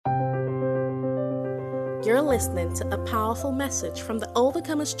You're listening to a powerful message from the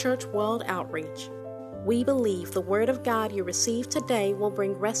Overcomers Church World Outreach. We believe the Word of God you receive today will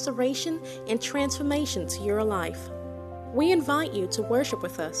bring restoration and transformation to your life. We invite you to worship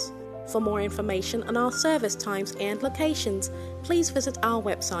with us. For more information on our service times and locations, please visit our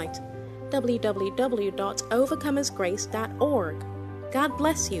website, www.overcomersgrace.org. God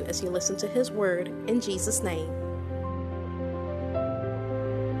bless you as you listen to His Word in Jesus' name.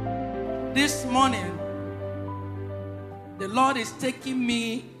 This morning, the Lord is taking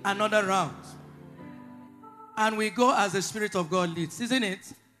me another route. And we go as the Spirit of God leads, isn't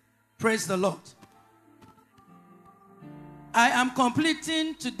it? Praise the Lord. I am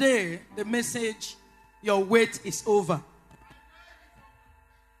completing today the message, your wait is over.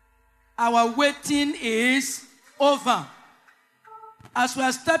 Our waiting is over. As we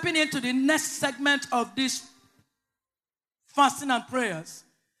are stepping into the next segment of this fasting and prayers,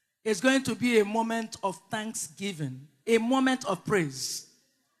 it's going to be a moment of thanksgiving, a moment of praise.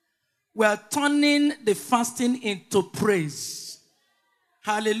 We are turning the fasting into praise.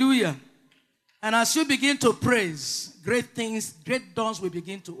 Hallelujah. And as you begin to praise, great things, great doors will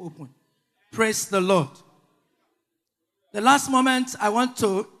begin to open. Praise the Lord. The last moment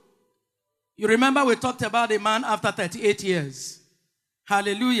you remember we talked about a man after 38 years.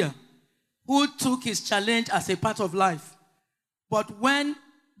 Hallelujah. Who took his challenge as a part of life. But when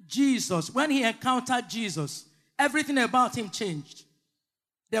he encountered Jesus, everything about him changed.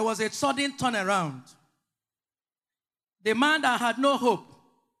 There was a sudden turnaround. The man that had no hope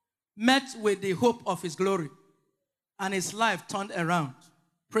met with the hope of his glory, and his life turned around.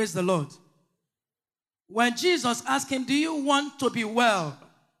 Praise the Lord. When Jesus asked him, do you want to be well?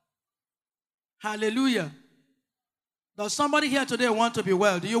 Hallelujah. Does somebody here today want to be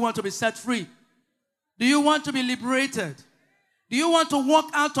well? Do you want to be set free? Do you want to be liberated? Do you want to walk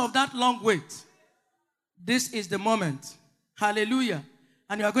out of that long wait? This is the moment. Hallelujah.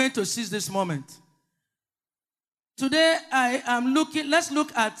 And you are going to seize this moment. Today, let's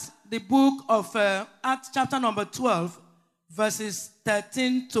look at the book of Acts chapter number 12, verses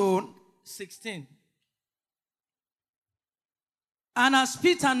 13 to 16. And as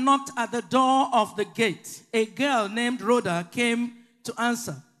Peter knocked at the door of the gate, a girl named Rhoda came to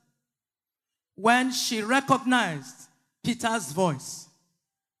answer. When she recognized Peter's voice,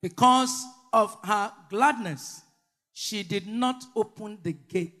 because of her gladness, she did not open the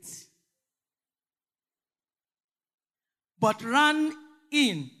gate, but ran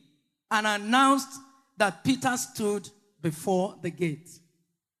in and announced that Peter stood before the gate.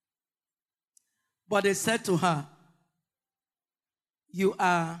 But they said to her, you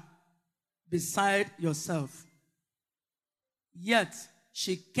are beside yourself. Yet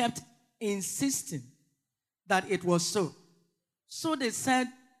she kept insisting that it was so. So they said,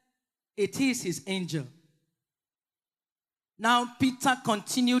 it is his angel. Now Peter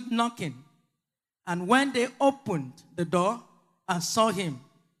continued knocking, and when they opened the door and saw him,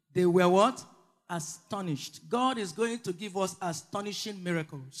 they were what? Astonished. God is going to give us astonishing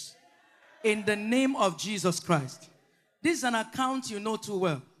miracles in the name of Jesus Christ. This is an account you know too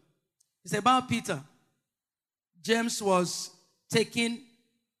well. It's about Peter. James was taken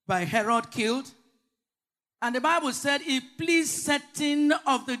by Herod, killed. And the Bible said it pleased certain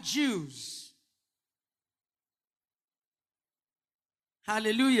of the Jews.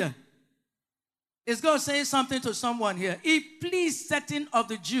 Hallelujah. Is God saying something to someone here? It pleased certain of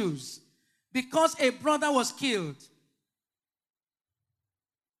the Jews because a brother was killed.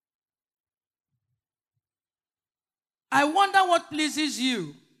 I wonder what pleases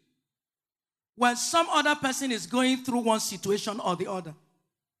you when some other person is going through one situation or the other.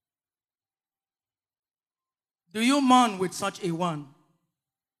 Do you mourn with such a one?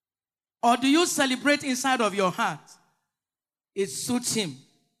 Or do you celebrate inside of your heart? It suits him.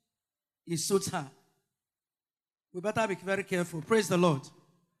 It suits her. We better be very careful. Praise the Lord.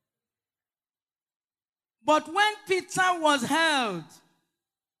 But when Peter was held,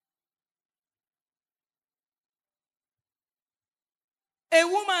 a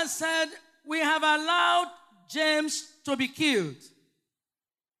woman said, we have allowed James to be killed.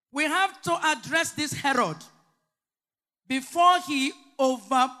 We have to address this Herod before he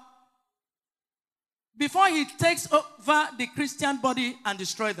takes over the Christian body and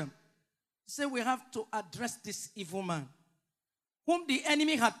destroy them. He said, we have to address this evil man whom the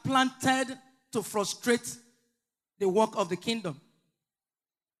enemy had planted to frustrate the work of the kingdom.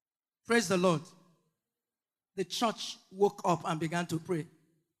 Praise the Lord. The church woke up and began to pray.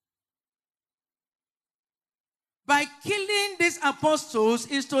 By killing these apostles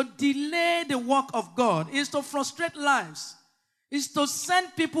is to delay the work of God, is to frustrate lives, is to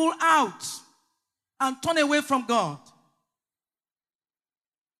send people out and turn away from God.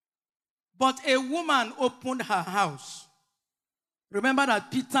 But a woman opened her house. Remember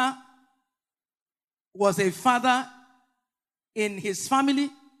that Peter was a father in his family,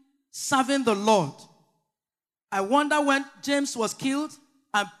 serving the Lord. I wonder when James was killed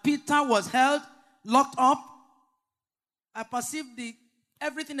and Peter was held, locked up, I perceived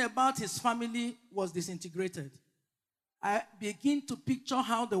everything about his family was disintegrated. I begin to picture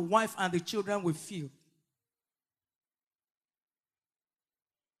how the wife and the children will feel.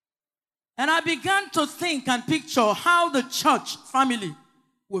 And I began to think and picture how the church family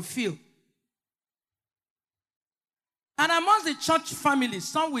will feel. And amongst the church family,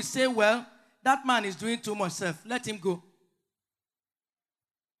 some will say, well, that man is doing too much self. Let him go.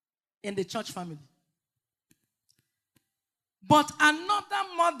 In the church family. But another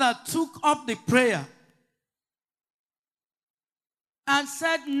mother took up the prayer and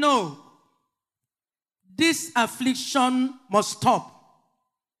said, no, this affliction must stop.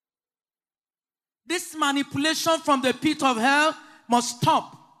 This manipulation from the pit of hell must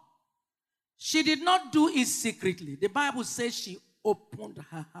stop. She did not do it secretly. The Bible says she opened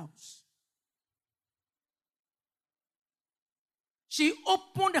her house. She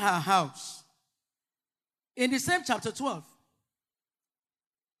opened her house. In the same chapter 12.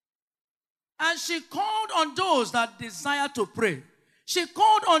 And she called on those that desire to pray. She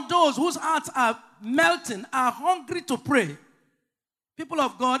called on those whose hearts are melting, are hungry to pray. People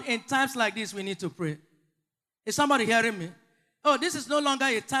of God, in times like this, we need to pray. Is somebody hearing me? Oh, this is no longer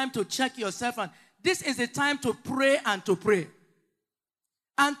a time to check yourself. And this is a time to pray and to pray.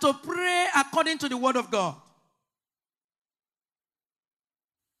 And to pray according to the word of God.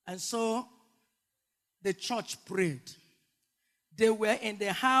 And so, the church prayed. They were in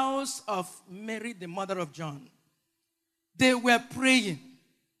the house of Mary, the mother of John. They were praying.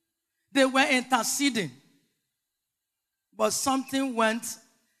 They were interceding. But something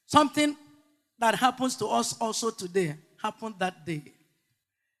that happens to us also today happened that day.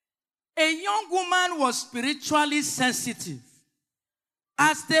 A young woman was spiritually sensitive.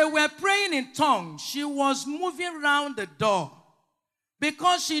 As they were praying in tongues, she was moving around the door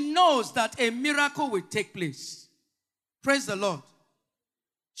because she knows that a miracle will take place. Praise the Lord.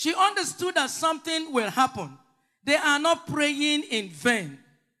 She understood that something will happen. They are not praying in vain.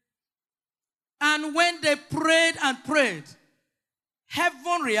 And when they prayed and prayed,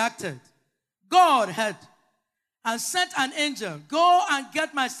 heaven reacted. God heard and sent an angel. Go and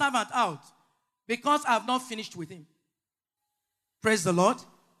get my servant out because I have not finished with him. Praise the Lord.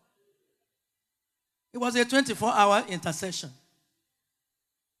 It was a 24-hour intercession.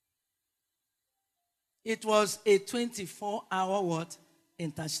 It was a 24-hour what?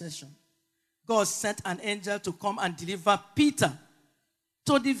 Intercession. God sent an angel to come and deliver Peter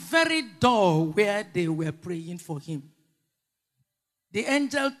to the very door where they were praying for him. The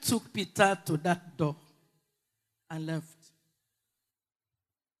angel took Peter to that door and left.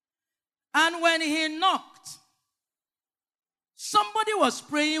 And when he knocked, somebody was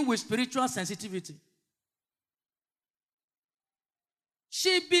praying with spiritual sensitivity.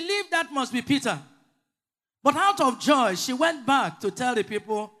 She believed that must be Peter. But out of joy, she went back to tell the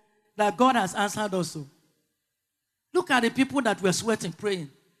people that God has answered also. Look at the people that were sweating, praying.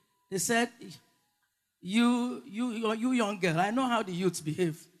 They said, you young girl, I know how the youths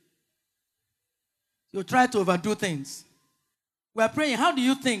behave. You try to overdo things. We're praying. How do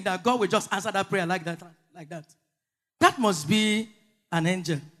you think that God will just answer that prayer like that? That must be an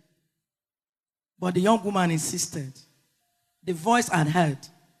angel. But the young woman insisted. The voice I heard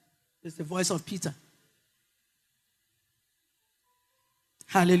is the voice of Peter.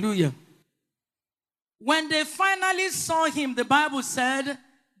 Hallelujah. When they finally saw him, the Bible said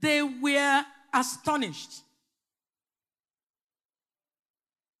they were astonished.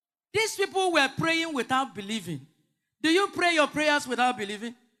 These people were praying without believing. Do you pray your prayers without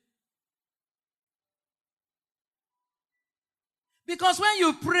believing? Because when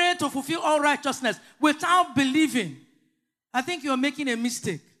you pray to fulfill all righteousness without believing, I think you're making a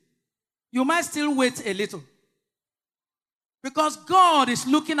mistake. You might still wait a little. Because God is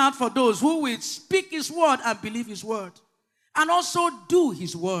looking out for those who will speak his word and believe his word. And also do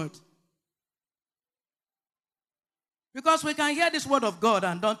his word. Because we can hear this word of God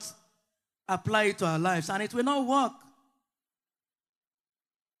and don't apply it to our lives. And it will not work.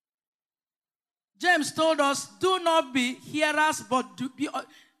 James told us, do not be hearers, but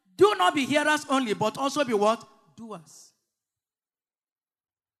do not be hearers only, but also be what? Doers.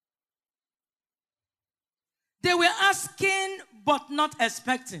 They were asking, but not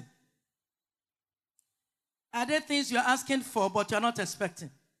expecting. Are there things you're asking for, but you're not expecting?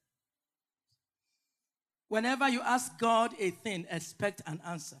 Whenever you ask God a thing, expect an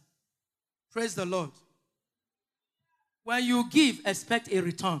answer. Praise the Lord. When you give, expect a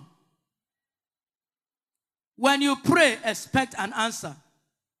return. When you pray, expect an answer.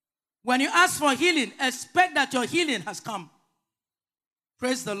 When you ask for healing, expect that your healing has come.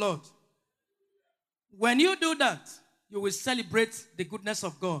 Praise the Lord. When you do that, you will celebrate the goodness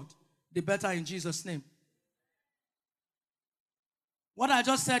of God, the better in Jesus' name. What I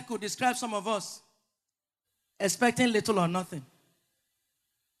just said could describe some of us expecting little or nothing.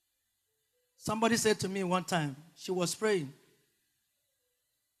 Somebody said to me one time, she was praying,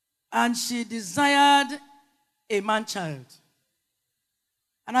 and she desired a man-child.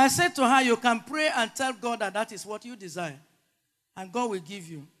 And I said to her, you can pray and tell God that that is what you desire, and God will give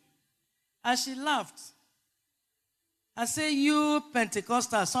you. And she laughed. I say, you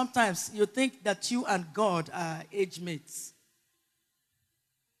Pentecostals, sometimes you think that you and God are age mates.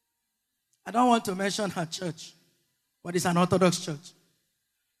 I don't want to mention her church, but it's an Orthodox church.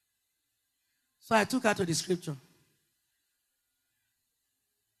 So I took her to the scripture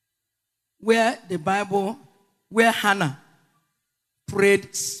where Hannah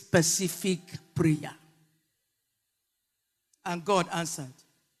prayed specific prayer. And God answered.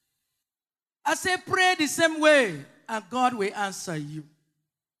 I say, pray the same way, and God will answer you. I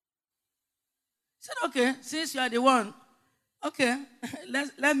said, okay, since you are the one, okay,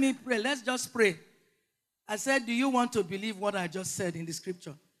 let me pray. Let's just pray. I said, do you want to believe what I just said in the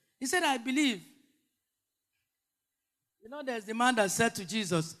scripture? He said, I believe. You know, there's the man that said to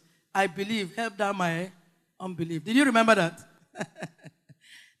Jesus, I believe, help down my unbelief. Did you remember that?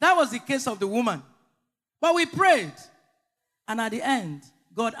 That was the case of the woman. But we prayed. And at the end,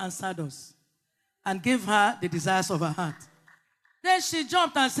 God answered us and gave her the desires of her heart. Then she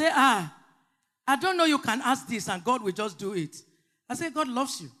jumped and said, I don't know you can ask this and God will just do it. I said, God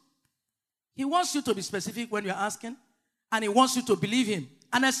loves you. He wants you to be specific when you're asking, and he wants you to believe him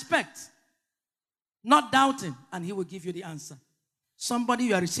and expect, not doubt him, and he will give you the answer. Somebody,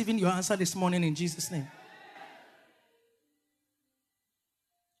 you are receiving your answer this morning in Jesus' name.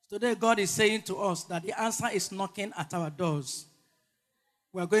 Today, God is saying to us that the answer is knocking at our doors.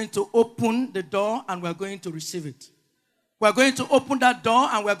 We're going to open the door and we're going to receive it. We're going to open that door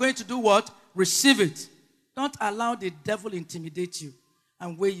and we're going to do what? Receive it. Don't allow the devil intimidate you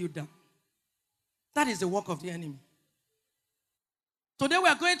and weigh you down. That is the work of the enemy. Today we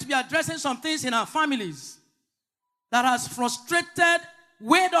are going to be addressing some things in our families that has frustrated,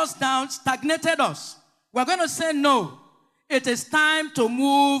 weighed us down, stagnated us. We're going to say no. It is time to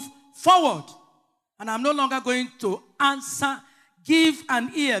move forward. And I'm no longer going to give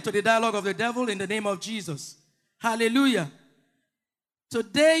an ear to the dialogue of the devil in the name of Jesus. Hallelujah.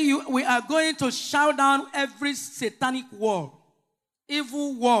 Today we are going to shout down every satanic wall,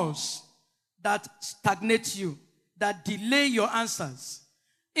 evil walls that stagnate you, that delay your answers.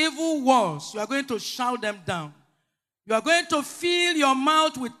 Evil walls, you are going to shout them down. You are going to fill your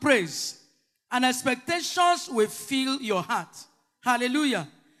mouth with praise, and expectations will fill your heart. Hallelujah.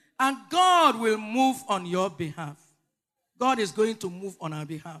 And God will move on your behalf. God is going to move on our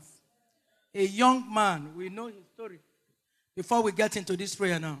behalf. A young man, we know his story. Before we get into this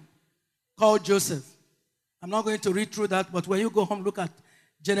prayer now, called Joseph. I'm not going to read through that, but when you go home, look at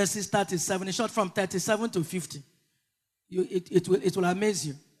Genesis 37. It's short from 37 to 50. It will amaze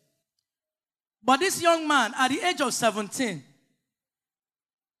you. But this young man, at the age of 17,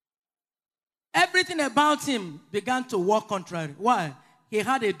 everything about him began to work contrary. Why? He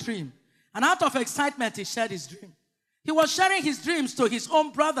had a dream. And out of excitement, he shared his dream. He was sharing his dreams to his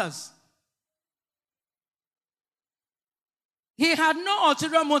own brothers. He had no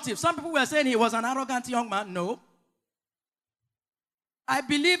ulterior motive. Some people were saying he was an arrogant young man. No. I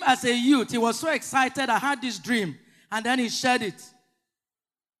believe as a youth, he was so excited. I had this dream. And then he shared it.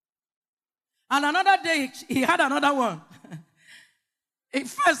 And another day, he had another one.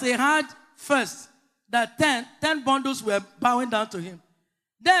 First, he had that 10 bundles were bowing down to him.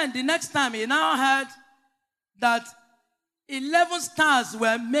 Then the next time, he now had that 11 stars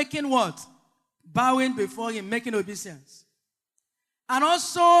were making what? Bowing before him, making obeisance. And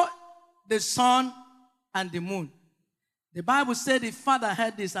also the sun and the moon. The Bible said the father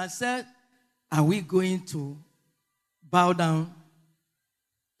heard this and said, are we going to bow down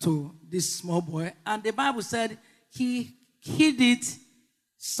to this small boy? And the Bible said he hid it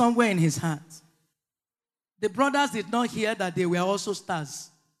somewhere in his heart. The brothers did not hear that they were also stars.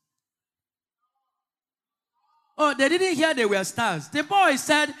 Oh, they didn't hear they were stars. The boy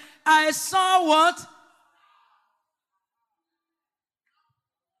said, I saw what?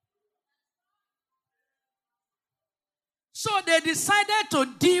 So they decided to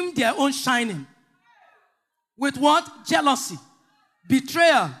dim their own shining. with what? Jealousy,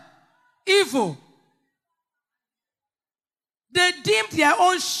 betrayal, evil. They dimmed their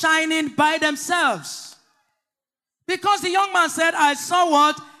own shining by themselves. Because the young man said, I saw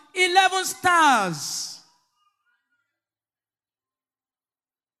what? 11 stars.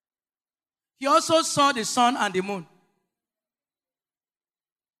 He also saw the sun and the moon.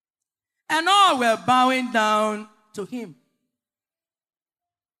 And all were bowing down to him.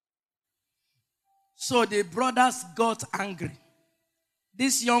 So the brothers got angry.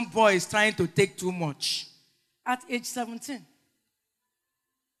 This young boy is trying to take too much. At age 17,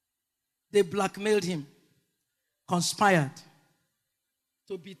 they blackmailed him, conspired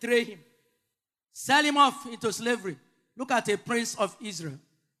to betray him, sell him off into slavery. Look at a prince of Israel,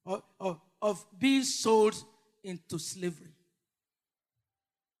 of being sold into slavery.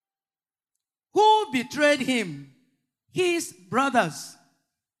 Who betrayed him? His brothers,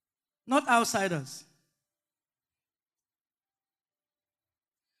 not outsiders.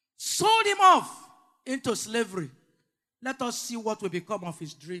 Sold him off into slavery. Let us see what will become of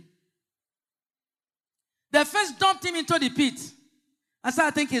his dream. They first dumped him into the pit. I said,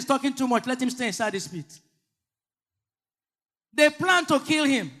 I think he's talking too much. Let him stay inside this pit. They planned to kill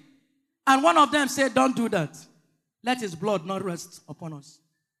him. And one of them said, don't do that. Let his blood not rest upon us.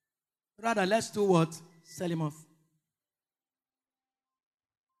 Rather, let's do what? Sell him off.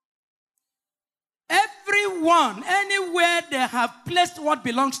 Everyone, anywhere they have placed what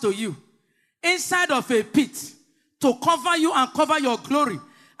belongs to you, inside of a pit, to cover you and cover your glory,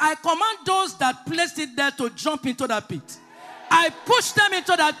 I command those that placed it there to jump into that pit. I push them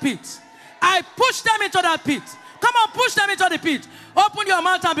into that pit. I push them into that pit. Come on, push them into the pit. Open your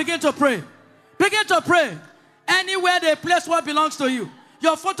mouth and begin to pray. Begin to pray. Anywhere they place what belongs to you,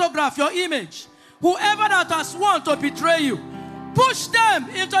 your photograph, your image, whoever that has sworn to betray you, push them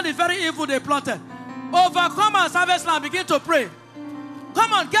into the very evil they plotted. Overcomers, harvest land, begin to pray.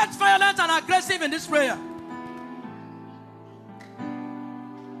 Come on, get violent and aggressive in this prayer.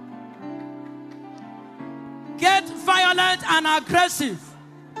 Get violent and aggressive.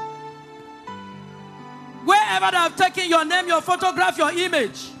 Wherever they have taken your name, your photograph, your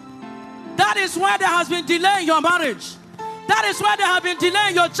image, that is where there has been delay in your marriage. That is where there have been delay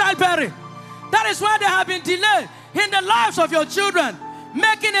in your childbearing. That is where there have been delay in the lives of your children,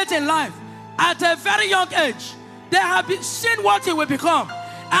 making it in life. At a very young age, they have seen what he will become,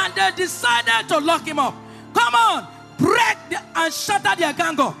 and they decided to lock him up. Come on, break and shatter their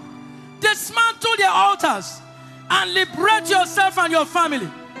gang up. Dismantle their altars and liberate yourself and your family.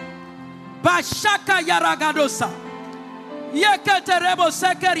 Bashaka yaragadosa. Yeketerebo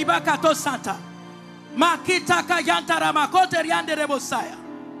sekeribakato santa. Makitaka yantara makote riande rebosaya.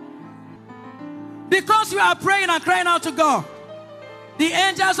 Because you are praying and crying out to God, the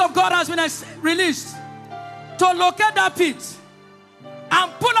angels of God has been released to locate that pit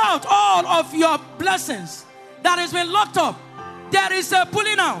and pull out all of your blessings that has been locked up. There is a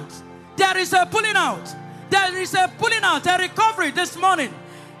pulling out. There is a pulling out. There is a pulling out, a recovery this morning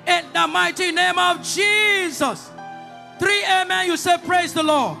in the mighty name of Jesus. 3 amen. You say, praise the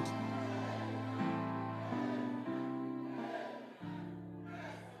Lord.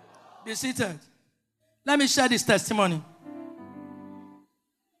 Be seated. Let me share this testimony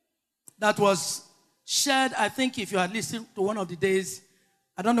that was shared. I think if you had listened to one of the days,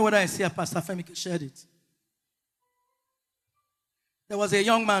 I don't know whether I see Pastor Femi shared it. There was a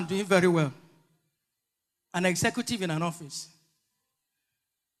young man doing very well, an executive in an office.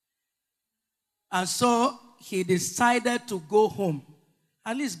 And so he decided to go home,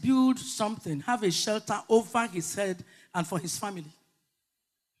 at least build something, have a shelter over his head and for his family.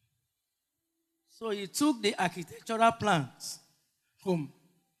 So he took the architectural plans home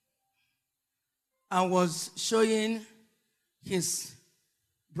and was showing his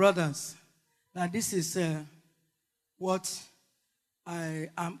brothers that this is what I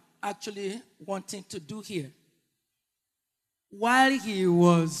am actually wanting to do here. While he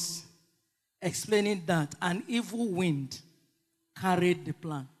was explaining that, an evil wind carried the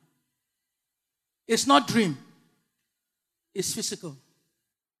plan. It's not dream. It's physical.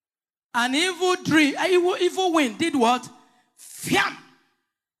 An evil wind did what? Fiam!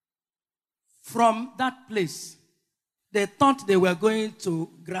 From that place. They thought they were going to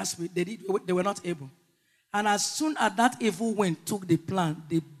grasp it. They were not able. And as soon as that evil wind took the plan,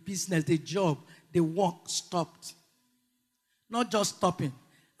 the business, the job, the work stopped. Not just stopping.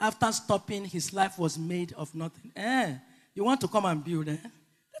 After stopping, his life was made of nothing. You want to come and build,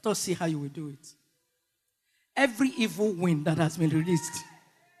 Let us see how you will do it. Every evil wind that has been released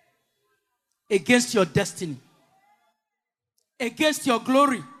against your destiny, against your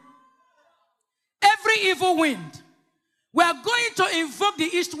glory, every every evil wind. We are going to invoke the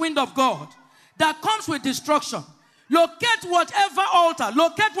east wind of God that comes with destruction. Locate whatever altar,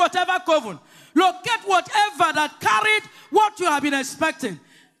 locate whatever coven, locate whatever that carried what you have been expecting.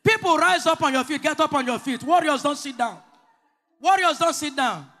 People, rise up on your feet, get up on your feet. Warriors, don't sit down. Warriors, don't sit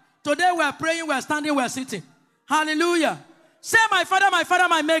down. Today we are praying, we are standing, we are sitting. Hallelujah. Say, my Father,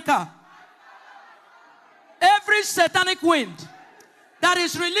 my Maker. Every satanic wind that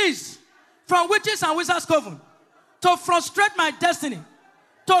is released from witches and wizards' coven to frustrate my destiny,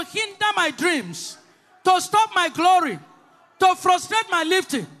 to hinder my dreams, to stop my glory, to frustrate my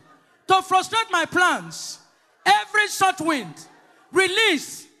lifting, to frustrate my plans. Every such wind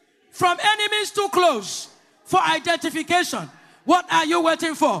released from enemies too close for identification. What are you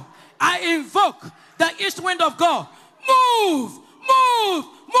waiting for? I invoke the east wind of God. Move, move,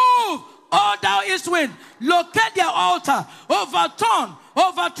 move. Oh, thou east wind, locate their altar, overturn,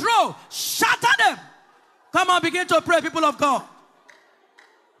 overthrow, shatter them. Come on, begin to pray, people of God.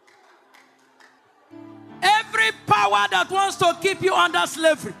 Every power that wants to keep you under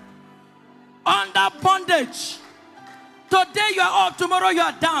slavery, under bondage, today you are up, tomorrow you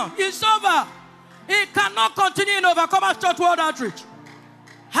are down. It's over. It cannot continue in Overcomers Church World Outreach.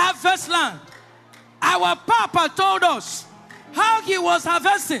 Harvest land. Our Papa told us how he was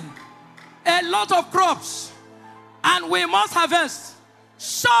harvesting a lot of crops, and we must harvest.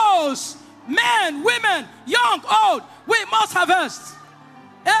 Souls, men, women, young, old, we must harvest.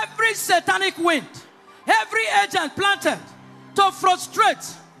 Every satanic wind, every agent planted to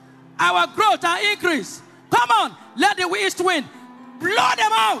frustrate our growth, our increase. Come on, let the east wind blow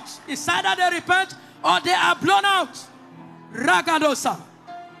them out. It's either they repent or they are blown out. Ragadosa.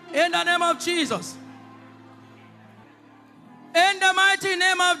 In the name of Jesus. In the mighty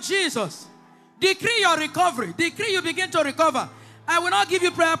name of Jesus. Decree your recovery. Decree you begin to recover. I will not give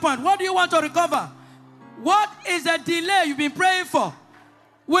you prayer point. What do you want to recover? What is the delay you've been praying for?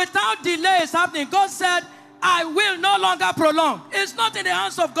 Without delays happening, God said, I will no longer prolong. It's not in the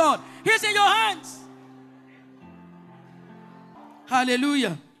hands of God. It's in your hands.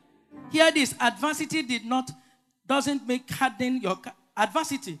 Hallelujah. Hear this. Adversity did not harden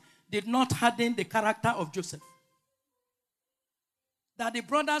the character of Joseph. That the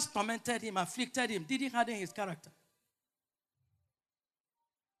brothers tormented him, afflicted him, didn't harden his character.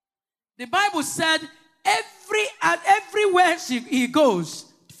 The Bible said, everywhere he goes,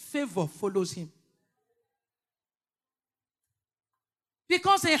 favor follows him.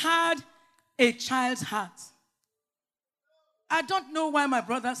 Because he had a child's heart. I don't know why my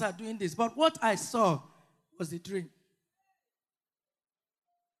brothers are doing this, but what I saw was the dream.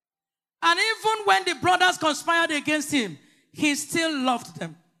 And even when the brothers conspired against him, he still loved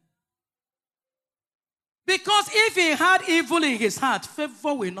them. Because if he had evil in his heart,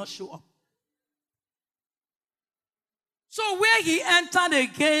 favor will not show up. So where he entered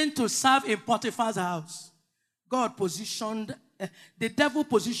again to serve in Potiphar's house, the devil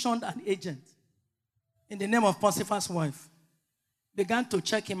positioned an agent in the name of Potiphar's wife. Began to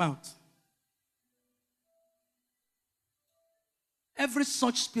check him out. Every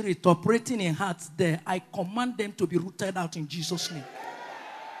such spirit operating in hearts there, I command them to be rooted out in Jesus' name.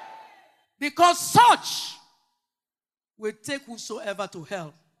 Because such will take whosoever to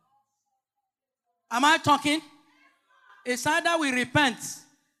hell. Am I talking? It's either we repent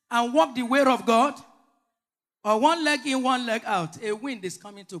and walk the way of God, or one leg in, one leg out. A wind is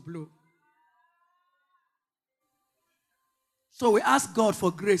coming to blow. So we ask God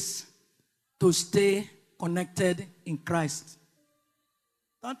for grace to stay connected in Christ.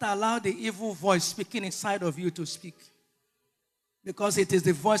 Don't allow the evil voice speaking inside of you to speak. Because it is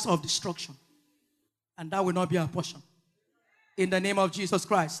the voice of destruction. And that will not be our portion. In the name of Jesus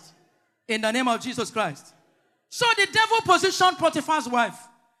Christ. In the name of Jesus Christ. So the devil positioned Potiphar's wife.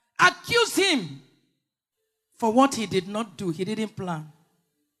 Accused him for what he did not do. He didn't plan.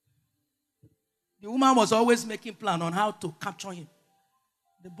 The woman was always making plans on how to capture him.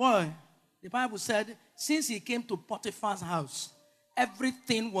 The boy, the Bible said, since he came to Potiphar's house,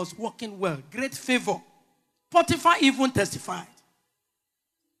 everything was working well. Great favor. Potiphar even testified.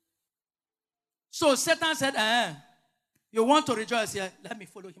 So Satan said, you want to rejoice here? Let me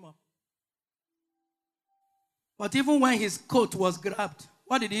follow him up. But even when his coat was grabbed,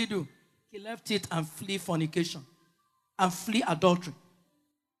 what did he do? He left it and flee fornication. And flee adultery.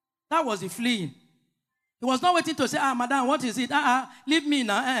 That was the fleeing. He was not waiting to say, madam, what is it? Leave me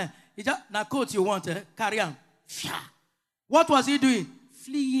now. Now coat you want, carry on. What was he doing?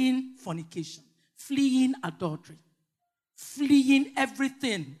 Fleeing fornication. Fleeing adultery. Fleeing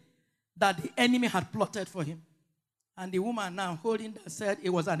everything that the enemy had plotted for him. And the woman now holding that said it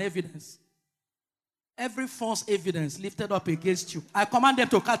was an evidence. every false evidence lifted up against you, I command them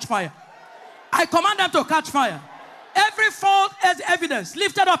to catch fire. I command them to catch fire. Every false evidence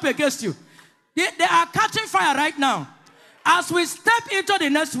lifted up against you, they are catching fire right now. As we step into the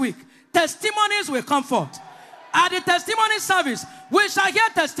next week, testimonies will come forth. At the testimony service, we shall hear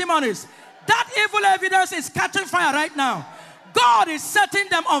testimonies. That evil evidence is catching fire right now. God is setting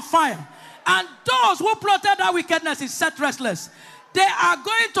them on fire. And those who plotted that wickedness is set restless. They are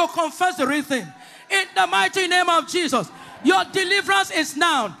going to confess the real thing. In the mighty name of Jesus. Your deliverance is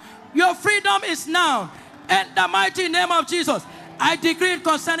now. Your freedom is now. In the mighty name of Jesus. I decree it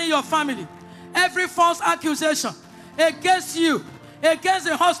concerning your family. Every false accusation against you, against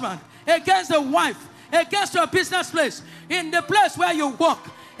the husband, against the wife, against your business place, in the place where you work,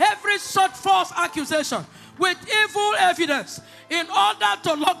 every such false accusation with evil evidence in order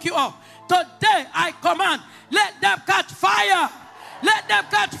to lock you up. Today I command, let them catch fire. Let them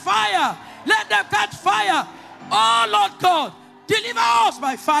catch fire. Let them catch fire. Oh Lord God, deliver us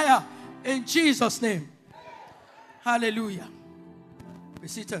by fire in Jesus' name. Hallelujah. Be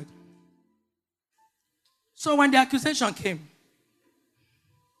seated. So when the accusation came,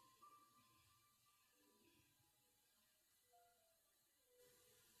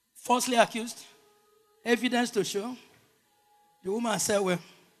 falsely accused, evidence to show, the woman said, well,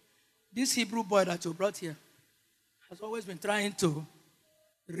 this Hebrew boy that you brought here has always been trying to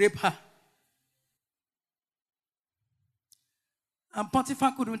rape her. And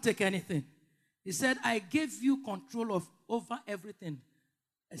Potiphar couldn't take anything. He said, I gave you control over everything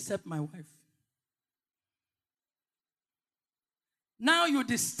except my wife. Now you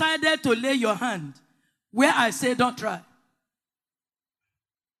decided to lay your hand where I say don't try.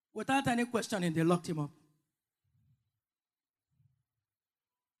 Without any questioning, they locked him up.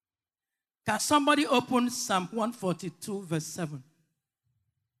 Can somebody open Psalm 142 verse 7?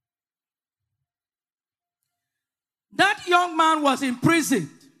 That young man was imprisoned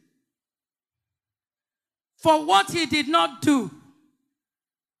for what he did not do,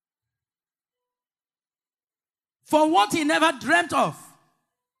 for what he never dreamt of.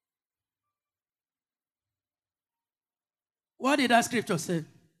 What did that scripture say?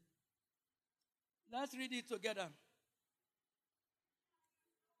 Let's read it together.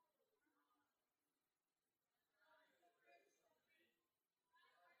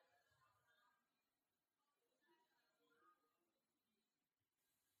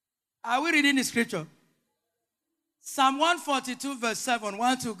 Are we reading the scripture? Psalm 142 verse 7,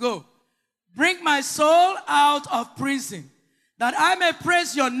 1 to go. Bring my soul out of prison, that I may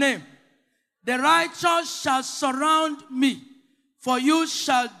praise your name. The righteous shall surround me, for you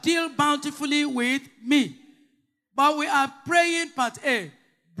shall deal bountifully with me. But we are praying part A.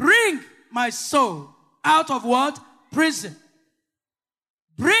 Bring my soul out of what? Prison.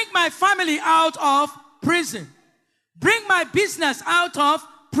 Bring my family out of prison. Bring my business out of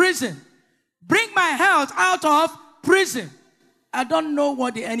prison. Bring my health out of prison. I don't know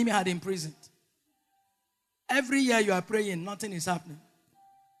what the enemy had imprisoned. Every year you are praying, nothing is happening.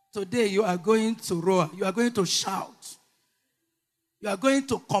 Today you are going to roar. You are going to shout. You are going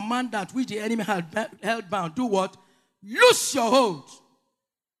to command that which the enemy had held bound. Do what? Loose your hold.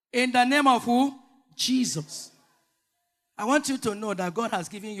 In the name of who? Jesus. I want you to know that God has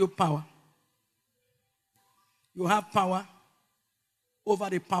given you power. You have power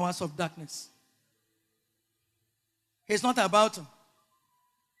over the powers of darkness. It's not about you.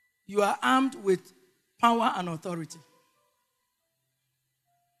 You are armed with power and authority.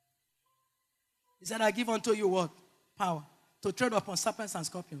 He said, I give unto you what? Power. To tread upon serpents and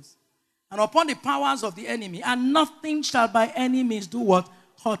scorpions. And upon the powers of the enemy. And nothing shall by any means do what?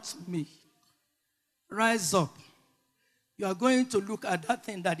 Hurt me. Rise up. You are going to look at that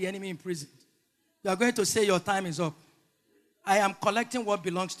thing that the enemy imprisoned. You are going to say your time is up. I am collecting what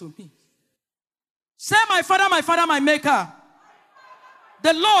belongs to me. Say, my Father, my Maker.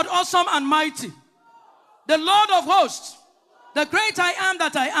 The Lord awesome and mighty. The Lord of hosts. The great I am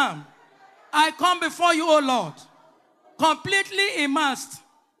that I am. I come before you, O Lord, completely immersed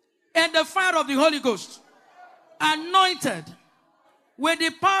in the fire of the Holy Ghost, anointed with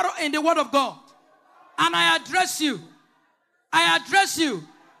the power in the word of God. And I address you. I address you.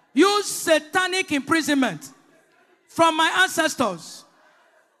 Use satanic imprisonment from my ancestors,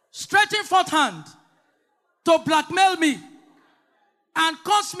 stretching forth hand to blackmail me and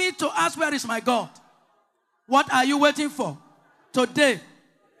cause me to ask, where is my God? What are you waiting for? Today,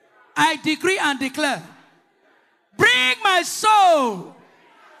 I decree and declare, bring my soul.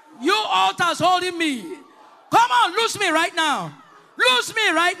 You altars holding me. Come on, loose me right now. Loose me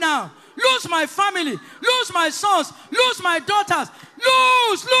right now. Lose my family. Lose my sons. Lose my daughters.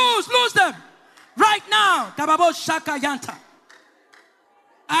 Lose them. Right now. now. Kababo Shaka Yanta.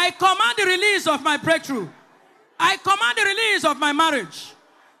 I command the release of my breakthrough. I command the release of my marriage.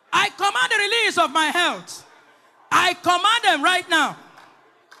 I command the release of my health. I command them right now.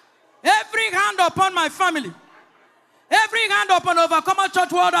 Every hand upon my family. Every hand upon Overcomer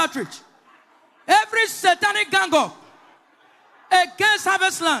Church World Outreach. Every satanic gang up against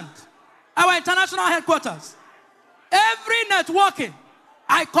Harvest Land, our international headquarters. Every networking,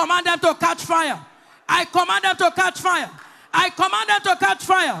 I command them to catch fire. I command them to catch fire. I command them to catch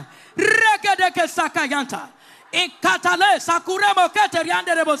fire. Regedeke sakayanta. In Katale sakuremo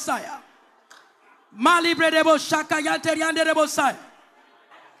keteriande rebosaya. Malibre debo shakayante riande rebosaya.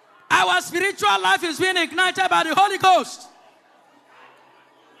 Our spiritual life is being ignited by the Holy Ghost.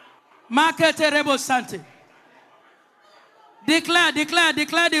 Makete rebosante. Declare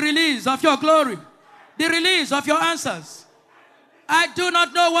the release of your glory. The release of your answers. I do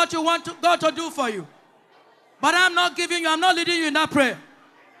not know what you want God to do for you. But I'm not leading you in that prayer.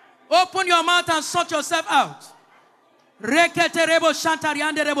 Open your mouth and sort yourself out.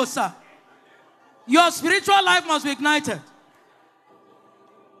 Your spiritual life must be ignited.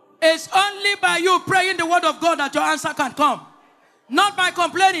 It's only by you praying the word of God that your answer can come. Not by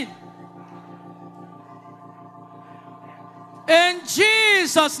complaining. In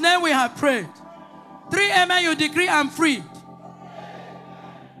Jesus' name we have prayed. 3 amen, you decree I'm free.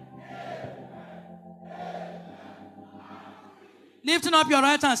 Lifting up your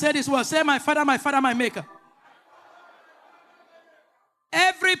right hand, say this word. Say, my Father, my Maker.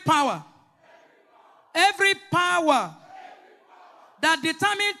 Every power that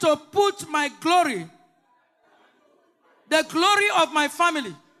determined to put my glory, the glory of my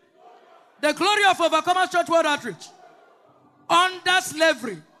family, the glory of Overcomer Church World Outreach, under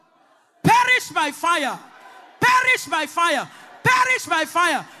slavery, perish by fire, perish by fire, perish by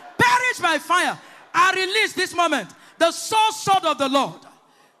fire, perish by fire. I release this moment the sole sword of the Lord.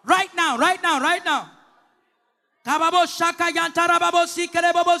 Right now, right now, right now. Kababo shaka yantarababo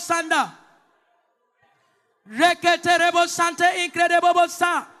sikerebo sanda. Reketerebo sante incredible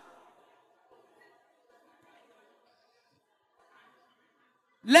sa.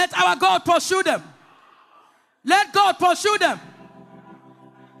 Let our God pursue them. Let God pursue them.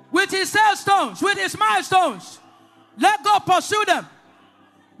 With his hailstones, with his milestones. Let God pursue them.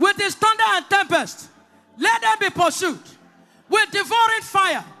 With his thunder and tempest. Let them be pursued. With devouring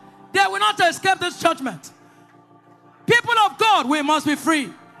fire. They will not escape this judgment. People of God, we must be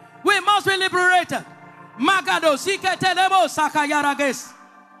free. We must be liberated. Magado siketelebo sakayarages.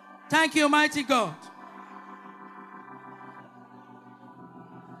 Thank you, mighty God.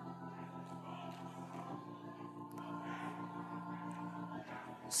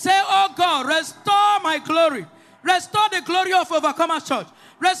 Say, oh God, restore my glory. Restore the glory of Overcomer Church.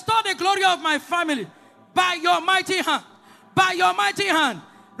 Restore the glory of my family. By your mighty hand. By your mighty hand.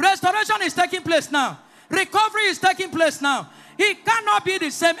 Restoration is taking place now. Recovery is taking place now. He cannot be the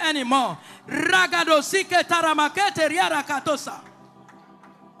same anymore. Ragado sike taramakete riara katosa.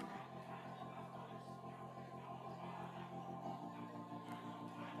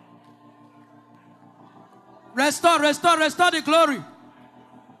 Restore the glory.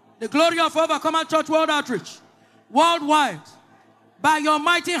 The glory of Overcomer Church World Outreach. Worldwide. By your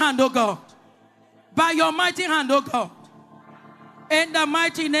mighty hand, O God. By your mighty hand, O God. In the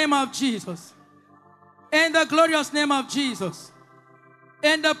mighty name of Jesus. In the glorious name of Jesus.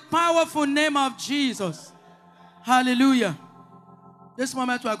 In the powerful name of Jesus. Hallelujah. This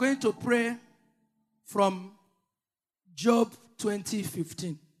moment we are going to pray from Job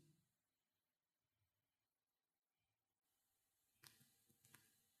 20:15.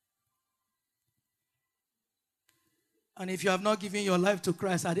 And if you have not given your life to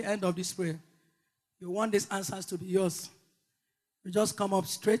Christ at the end of this prayer, you want these answers to be yours, you just come up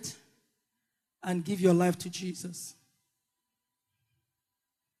straight and give your life to Jesus.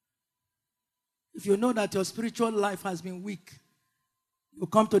 If you know that your spiritual life has been weak, you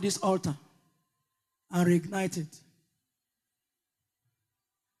come to this altar and reignite it.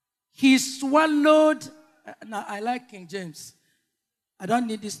 He swallowed. Now, I like King James. I don't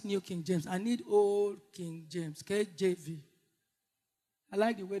need this new King James. I need old King James, KJV. I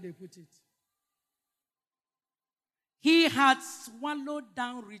like the way they put it. He had swallowed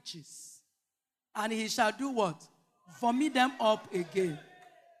down riches, and he shall do what? Vomit them up again.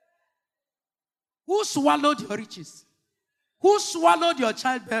 Who swallowed your riches? Who swallowed your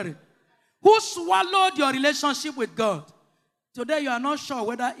childbearing? Who swallowed your relationship with God? Today you are not sure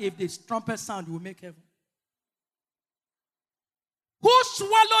whether if this trumpet sound will make heaven. Who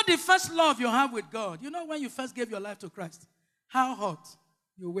swallowed the first love you have with God? You know when you first gave your life to Christ, how hot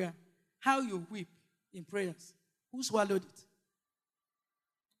you were, how you weep, in prayers. Who swallowed it?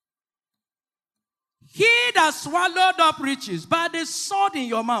 He that swallowed up riches by the sword in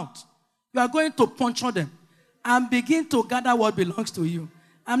your mouth, you are going to puncture them and begin to gather what belongs to you.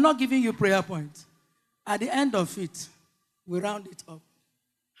 I'm not giving you prayer points. At the end of it, we round it up.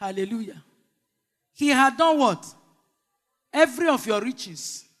 Hallelujah. He had done what? Every of your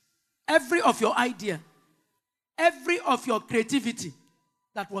riches, every of your idea, every of your creativity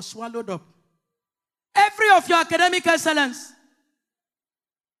that was swallowed up, every of your academic excellence,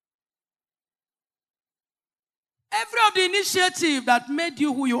 every of the initiative that made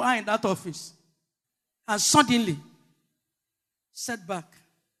you who you are in that office, and suddenly, set back.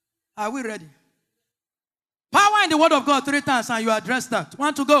 Are we ready? Power in the word of God 3 times and you address that.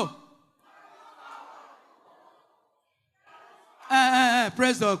 1 to go.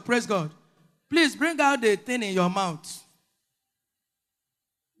 Praise God, praise God. Please bring out the thing in your mouth.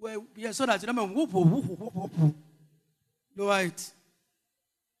 Well, yeah, so that you don't whoop, whoop, whoop, whoop, whoop, whoop. Lower it.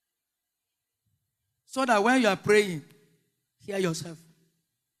 So that when you are praying, hear yourself.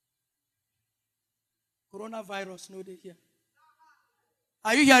 Coronavirus, no they hear.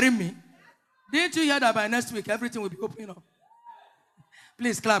 Are you hearing me? Didn't you hear that by next week everything will be opening up?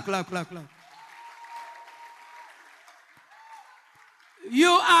 Please clap, clap, clap, clap. You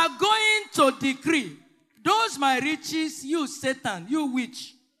are going to decree, those my riches, you Satan, you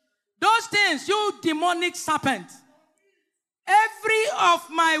witch. Those things, you demonic serpent. Every of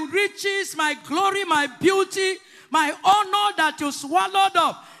my riches, my glory, my beauty, my honor that you swallowed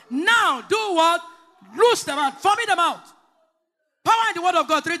up. Now do what? Loose them out. Vomit them out. Power in the word of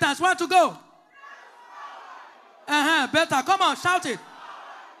God 3 times. 1 to go. Better. Come on, shout it.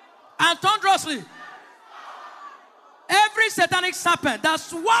 And thunderously. Every satanic serpent that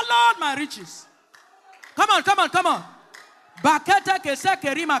swallowed my riches. Come on, come on, come on. Bakata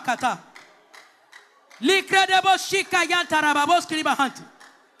keseke rima kata. Likredebo shika yantarababos kiribahanti.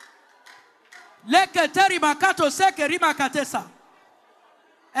 Leketeri makato seke rima katesa.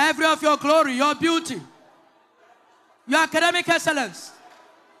 Every of your glory, your beauty, your academic excellence,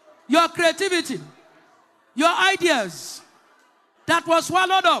 your creativity, your ideas that was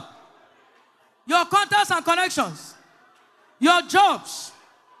swallowed up, your contacts and connections, your jobs.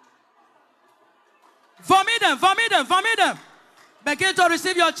 Vomit them, vomit them, vomit them. Begin to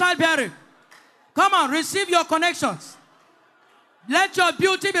receive your childbearing. Come on, receive your connections. Let your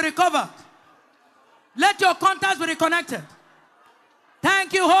beauty be recovered. Let your contacts be reconnected.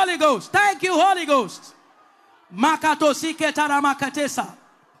 Thank you, Holy Ghost. Thank you, Holy Ghost. Makato siketara makatesa.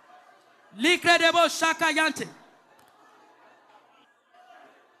 Likredebo shakayante.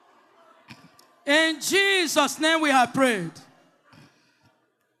 In Jesus' name we have prayed.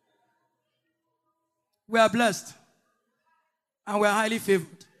 We are blessed. And we are highly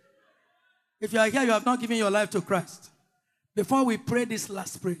favored. If you are here, you have not given your life to Christ. Before we pray this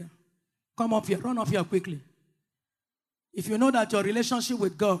last prayer, come up here, run up here quickly. If you know that your relationship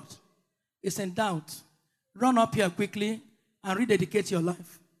with God is in doubt, run up here quickly and rededicate your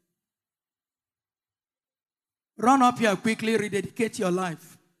life. Run up here quickly, rededicate your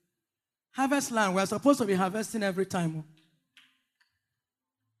life. Harvest land, we're supposed to be harvesting every time.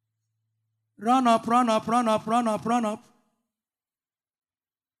 Run up, run up, run up, run up, run up.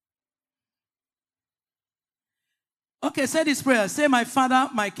 Okay, say this prayer. Say, my Father,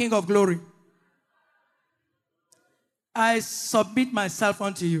 my King of glory, I submit myself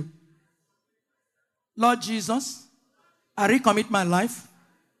unto you. Lord Jesus, I recommit my life,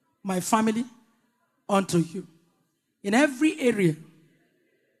 my family, unto you. In every area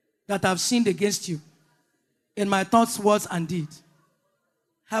that I've sinned against you, in my thoughts, words, and deeds,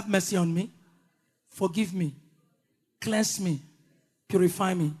 have mercy on me, forgive me, cleanse me,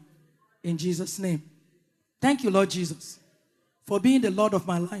 purify me, in Jesus' name. Thank you, Lord Jesus, for being the Lord of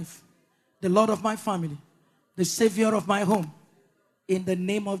my life, the Lord of my family, the Savior of my home, in the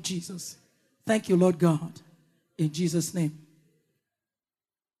name of Jesus. Thank you, Lord God, in Jesus' name.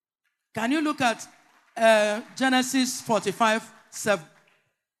 Can you look at Genesis 45:7?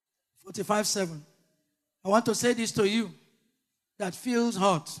 45:7. I want to say this to you that feels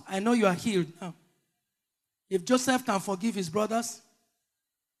hurt. I know you are healed now. If Joseph can forgive his brothers,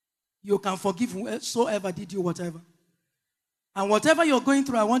 you can forgive whosoever did you whatever. And whatever you're going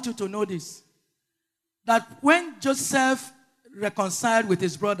through, I want you to know this. That when Joseph reconciled with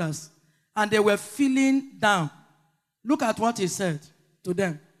his brothers and they were feeling down, look at what he said to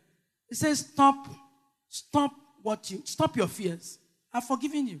them. He says, stop your fears. I've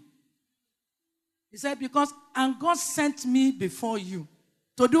forgiven you. He said, and God sent me before you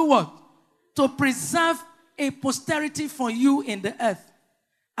to do what? To preserve a posterity for you in the earth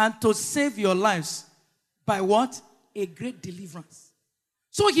and to save your lives by what? A great deliverance.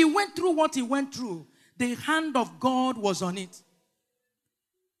 So he went through what he went through. The hand of God was on it.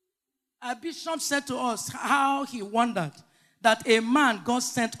 A bishop said to us how he wondered that a man God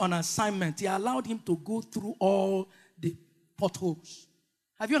sent on assignment, he allowed him to go through all the potholes.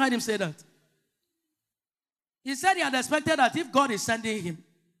 Have you heard him say that? He said he had expected that if God is sending him,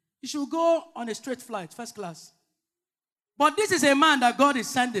 he should go on a straight flight, first class. But this is a man that God is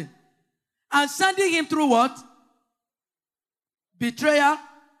sending. And sending him through what? Betrayal,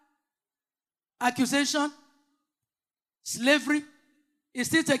 accusation, slavery. He's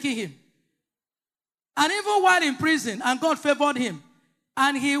still taking him. And even while in prison, and God favored him,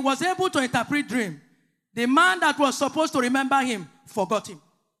 and he was able to interpret dream, the man that was supposed to remember him forgot him.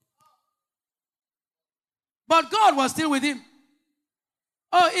 But God was still with him.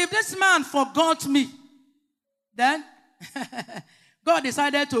 Oh, if this man forgot me, then God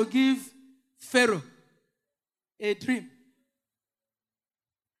decided to give Pharaoh a dream.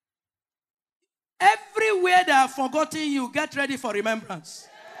 Everywhere they have forgotten you, get ready for remembrance.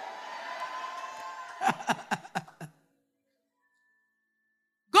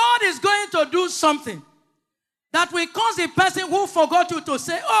 God is going to do something that will cause the person who forgot you to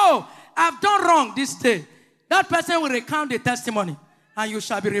say, oh, I've done wrong this day. That person will recount the testimony and you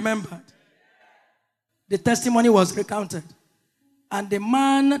shall be remembered. The testimony was recounted. And the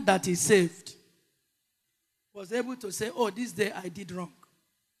man that he saved was able to say, oh, this day I did wrong.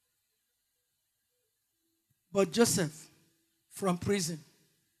 But Joseph, from prison,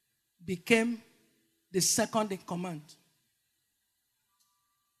 became the second in command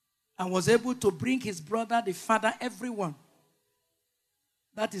and was able to bring his brother, the father, everyone.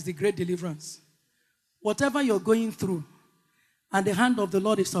 That is the great deliverance. Whatever you're going through and the hand of the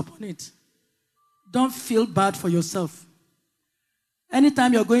Lord is upon it, don't feel bad for yourself.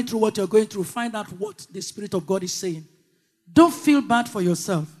 Anytime you're going through what you're going through, find out what the Spirit of God is saying. Don't feel bad for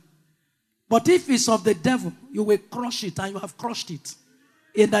yourself. But if it's of the devil, you will crush it, and you have crushed it.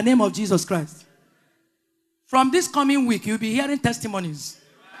 In the name of Jesus Christ. From this coming week, you'll be hearing testimonies.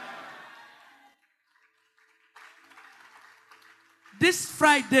 This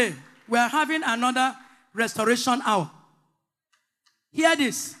Friday, we are having another restoration hour. Hear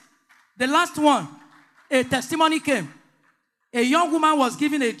this. The last one, a testimony came. A young woman was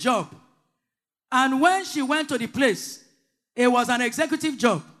given a job. And when she went to the place, it was an executive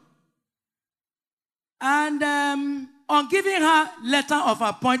job. And on giving her letter of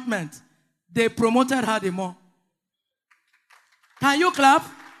appointment, they promoted her the more. Can you clap?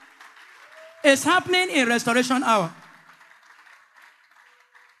 It's happening in Restoration Hour.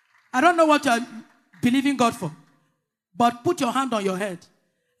 I don't know what you are believing God for, but put your hand on your head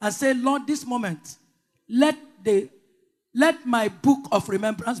and say, Lord, this moment, let my book of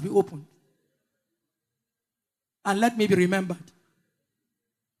remembrance be opened. And let me be remembered.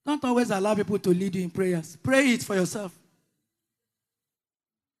 Don't always allow people to lead you in prayers. Pray it for yourself.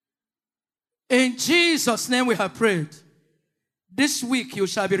 In Jesus' name we have prayed. This week you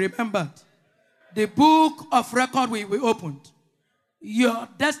shall be remembered. The book of record will be opened. Your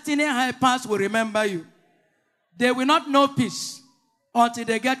destiny helpers will remember you. They will not know peace until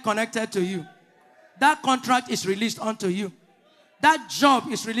they get connected to you. That contract is released unto you. That job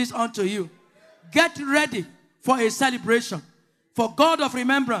is released unto you. Get ready for a celebration. For God of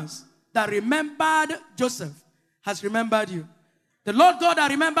remembrance that remembered Joseph has remembered you. The Lord God that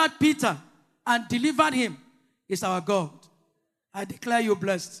remembered Peter and delivered him is our God. I declare you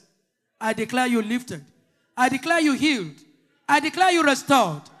blessed. I declare you lifted. I declare you healed. I declare you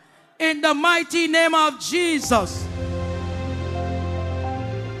restored. In the mighty name of Jesus.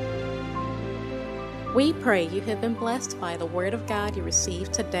 We pray you have been blessed by the word of God you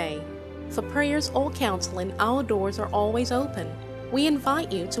received today. For prayers or counseling, our doors are always open. We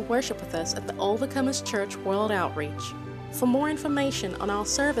invite you to worship with us at the Overcomers Church World Outreach. For more information on our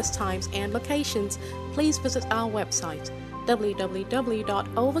service times and locations, please visit our website,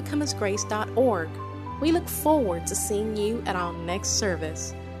 www.overcomersgrace.org. We look forward to seeing you at our next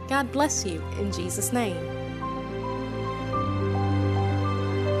service. God bless you in Jesus' name.